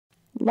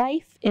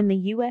Life in the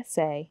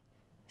U.S.A.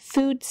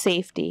 Food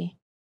Safety.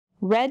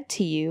 Read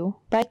to you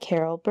by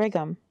Carol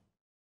Brigham.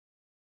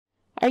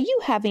 Are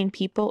you having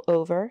people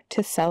over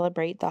to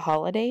celebrate the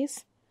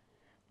holidays?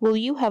 Will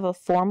you have a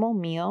formal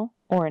meal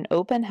or an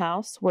open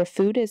house where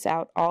food is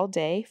out all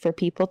day for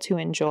people to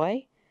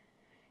enjoy?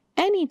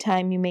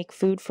 Anytime you make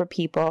food for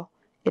people,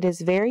 it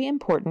is very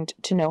important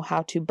to know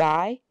how to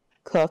buy,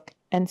 cook,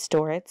 and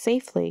store it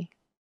safely.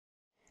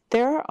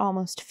 There are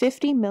almost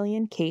 50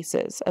 million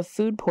cases of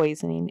food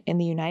poisoning in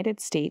the United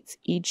States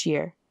each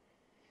year.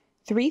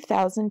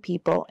 3,000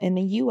 people in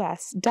the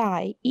U.S.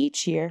 die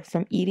each year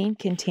from eating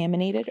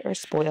contaminated or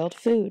spoiled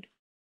food.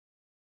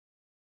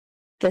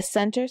 The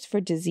Centers for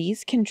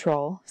Disease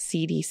Control,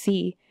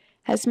 CDC,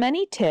 has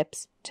many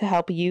tips to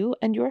help you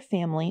and your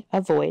family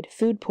avoid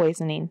food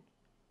poisoning.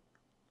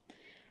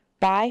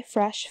 Buy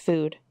fresh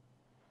food.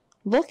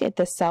 Look at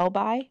the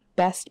sell-by,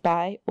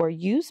 best-by, or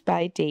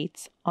use-by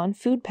dates on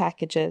food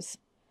packages.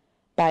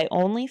 Buy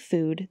only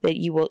food that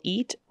you will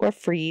eat or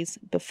freeze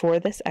before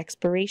this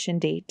expiration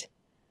date.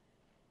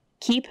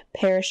 Keep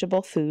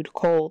perishable food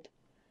cold.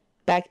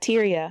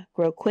 Bacteria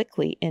grow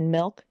quickly in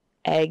milk,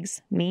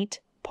 eggs,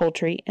 meat,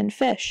 poultry, and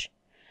fish.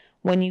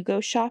 When you go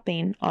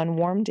shopping on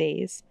warm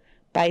days,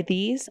 buy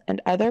these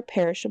and other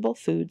perishable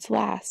foods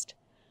last.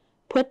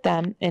 Put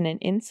them in an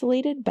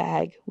insulated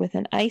bag with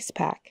an ice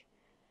pack.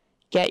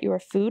 Get your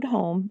food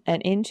home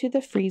and into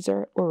the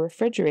freezer or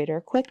refrigerator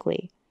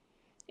quickly.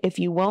 If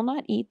you will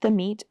not eat the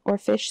meat or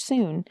fish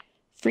soon,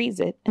 freeze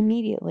it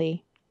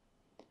immediately.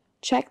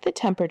 Check the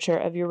temperature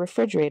of your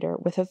refrigerator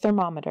with a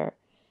thermometer.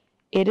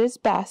 It is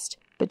best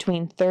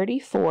between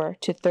 34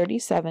 to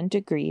 37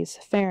 degrees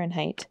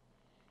Fahrenheit.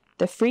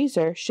 The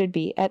freezer should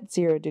be at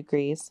 0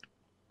 degrees.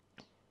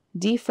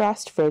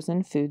 Defrost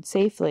frozen food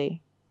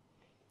safely.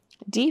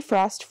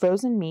 Defrost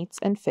frozen meats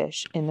and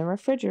fish in the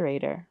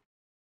refrigerator.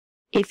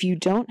 If you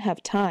don't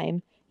have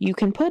time, you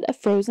can put a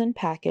frozen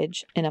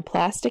package in a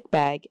plastic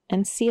bag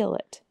and seal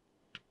it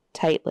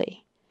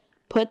tightly.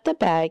 Put the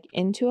bag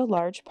into a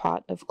large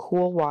pot of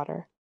cool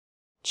water.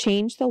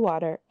 Change the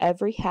water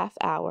every half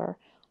hour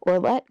or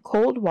let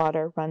cold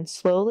water run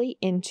slowly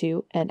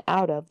into and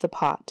out of the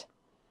pot.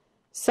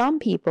 Some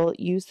people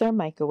use their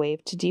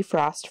microwave to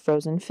defrost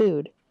frozen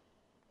food,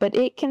 but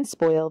it can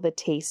spoil the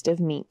taste of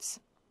meats.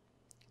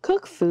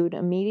 Cook food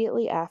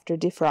immediately after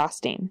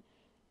defrosting.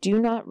 Do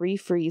not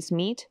refreeze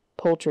meat,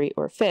 poultry,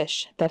 or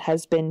fish that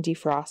has been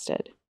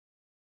defrosted.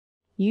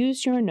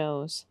 Use your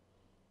nose.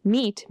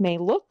 Meat may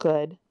look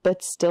good,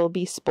 but still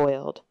be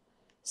spoiled.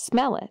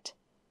 Smell it.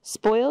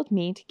 Spoiled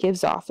meat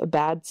gives off a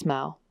bad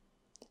smell.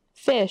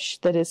 Fish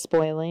that is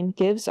spoiling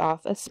gives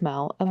off a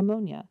smell of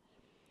ammonia.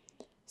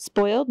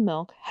 Spoiled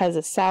milk has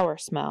a sour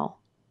smell.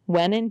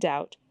 When in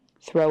doubt,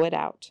 throw it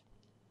out.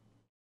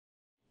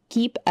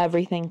 Keep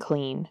everything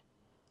clean.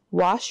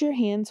 Wash your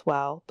hands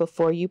well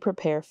before you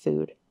prepare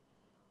food.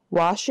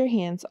 Wash your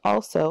hands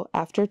also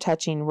after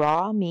touching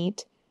raw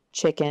meat,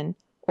 chicken,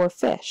 or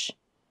fish.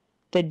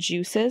 The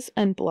juices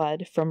and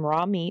blood from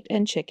raw meat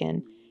and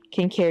chicken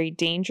can carry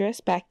dangerous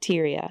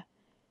bacteria.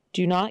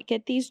 Do not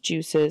get these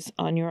juices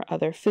on your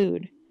other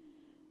food.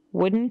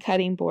 Wooden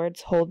cutting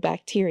boards hold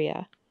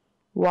bacteria.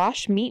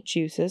 Wash meat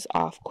juices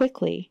off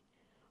quickly.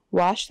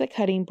 Wash the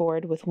cutting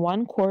board with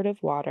 1 quart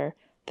of water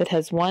that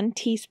has 1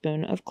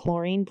 teaspoon of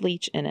chlorine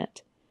bleach in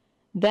it.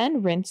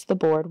 Then rinse the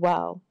board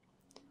well.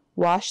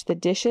 Wash the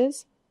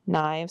dishes,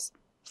 knives,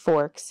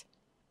 forks,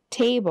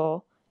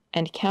 table,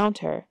 and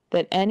counter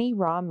that any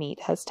raw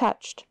meat has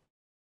touched.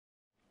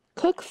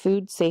 Cook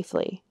food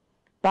safely.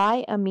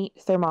 Buy a meat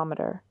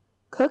thermometer.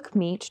 Cook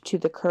meat to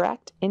the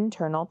correct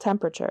internal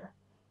temperature.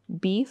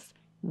 Beef,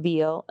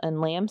 veal,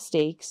 and lamb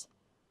steaks,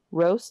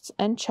 roasts,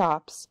 and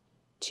chops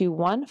to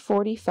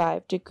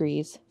 145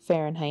 degrees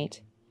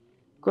Fahrenheit.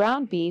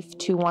 Ground beef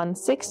to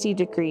 160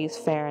 degrees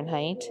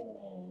Fahrenheit.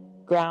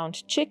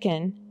 Ground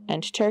chicken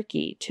and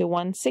turkey to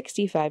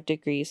 165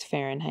 degrees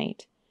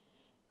Fahrenheit.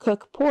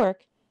 Cook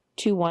pork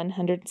to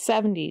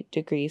 170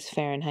 degrees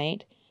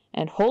Fahrenheit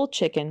and whole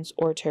chickens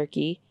or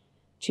turkey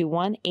to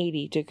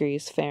 180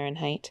 degrees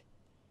Fahrenheit.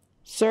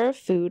 Serve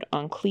food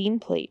on clean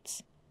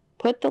plates.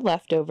 Put the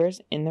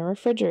leftovers in the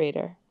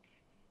refrigerator.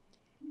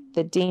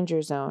 The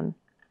danger zone.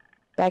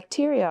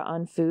 Bacteria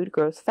on food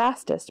grows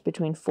fastest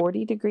between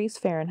 40 degrees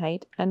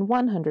Fahrenheit and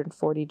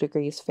 140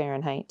 degrees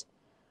Fahrenheit.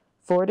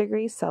 4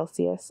 degrees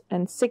Celsius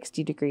and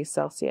 60 degrees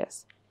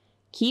Celsius.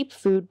 Keep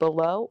food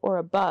below or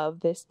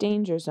above this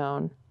danger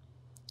zone.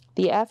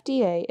 The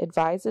FDA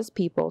advises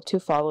people to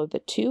follow the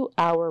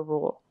 2-hour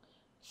rule.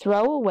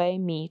 Throw away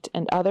meat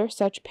and other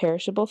such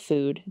perishable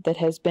food that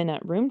has been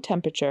at room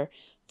temperature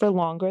for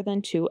longer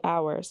than 2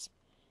 hours.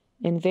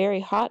 In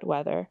very hot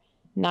weather,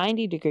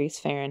 90 degrees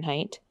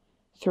Fahrenheit,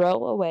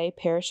 throw away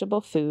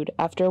perishable food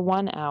after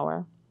 1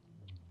 hour.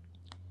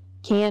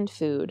 Canned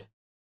food.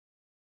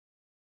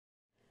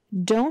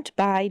 Don't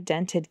buy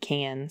dented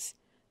cans.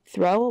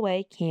 Throw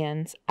away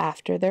cans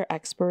after their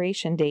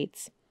expiration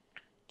dates.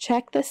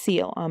 Check the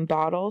seal on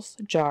bottles,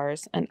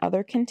 jars, and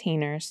other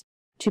containers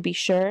to be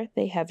sure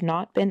they have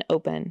not been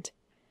opened.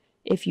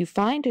 If you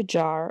find a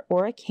jar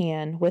or a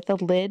can with a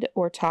lid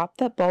or top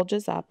that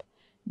bulges up,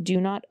 do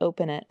not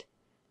open it.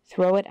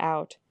 Throw it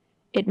out.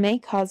 It may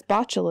cause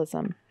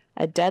botulism,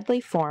 a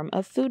deadly form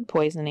of food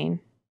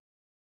poisoning.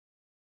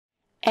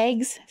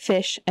 Eggs,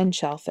 fish, and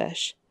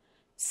shellfish.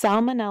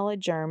 Salmonella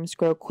germs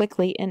grow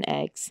quickly in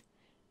eggs.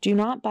 Do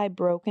not buy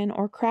broken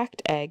or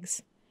cracked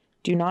eggs.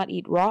 Do not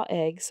eat raw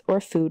eggs or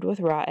food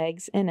with raw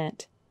eggs in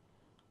it.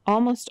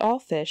 Almost all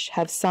fish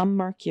have some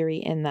mercury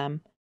in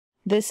them.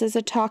 This is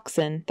a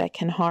toxin that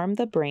can harm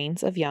the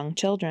brains of young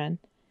children.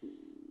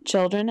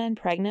 Children and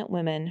pregnant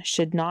women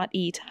should not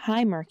eat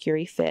high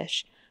mercury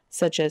fish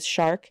such as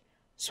shark,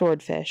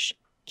 swordfish,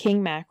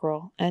 king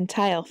mackerel, and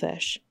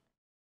tilefish.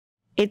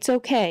 It's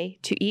okay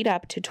to eat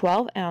up to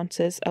 12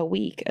 ounces a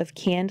week of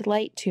canned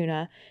light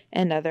tuna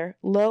and other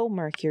low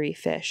mercury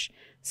fish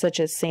such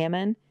as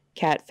salmon,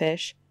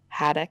 catfish,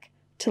 haddock,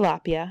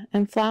 tilapia,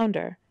 and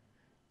flounder.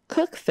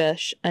 Cook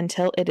fish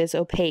until it is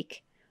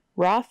opaque.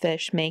 Raw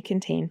fish may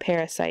contain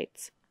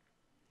parasites.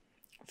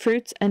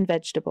 Fruits and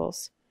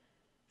vegetables.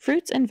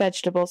 Fruits and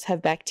vegetables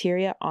have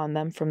bacteria on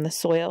them from the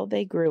soil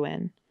they grew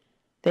in.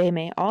 They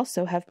may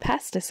also have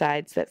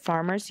pesticides that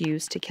farmers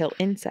use to kill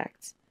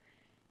insects.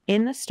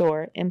 In the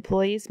store,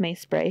 employees may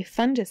spray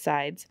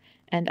fungicides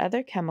and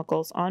other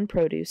chemicals on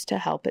produce to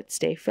help it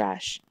stay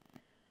fresh.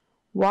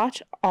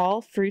 Wash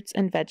all fruits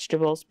and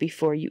vegetables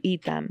before you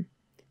eat them.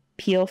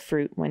 Peel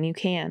fruit when you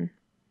can.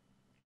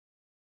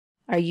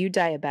 Are you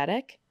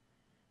diabetic?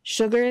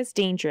 Sugar is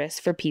dangerous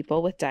for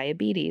people with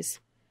diabetes.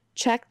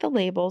 Check the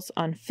labels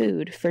on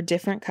food for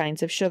different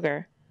kinds of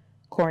sugar: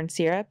 corn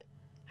syrup,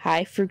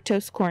 high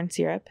fructose corn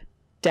syrup,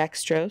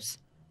 dextrose,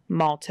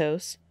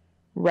 maltose,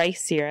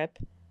 rice syrup,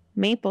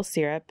 maple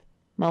syrup,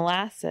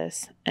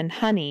 molasses, and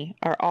honey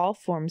are all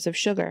forms of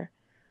sugar.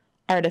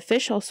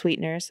 Artificial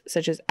sweeteners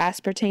such as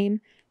aspartame,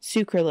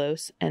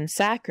 sucralose, and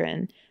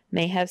saccharin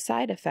may have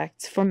side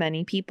effects for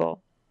many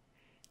people.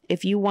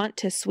 If you want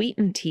to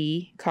sweeten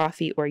tea,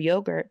 coffee, or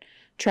yogurt,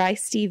 try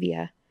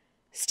stevia.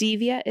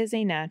 Stevia is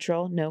a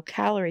natural,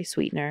 no-calorie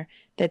sweetener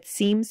that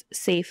seems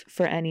safe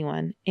for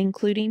anyone,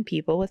 including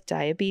people with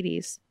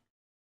diabetes.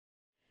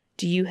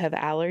 Do you have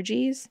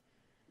allergies?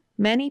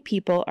 Many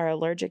people are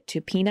allergic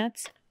to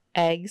peanuts,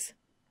 eggs,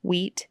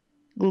 wheat,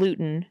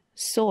 gluten,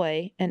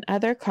 soy, and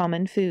other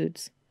common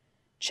foods.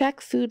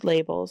 Check food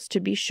labels to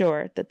be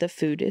sure that the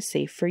food is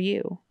safe for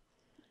you.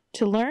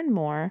 To learn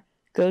more,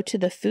 go to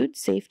the food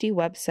safety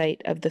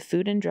website of the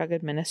Food and Drug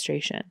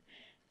Administration,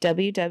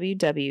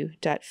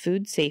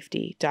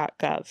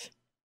 www.foodsafety.gov.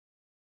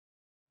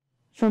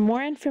 For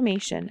more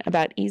information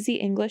about Easy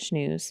English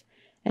News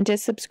and to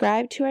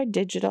subscribe to our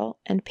digital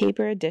and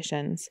paper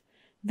editions,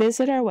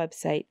 visit our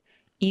website,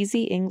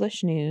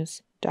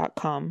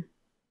 easyenglishnews.com.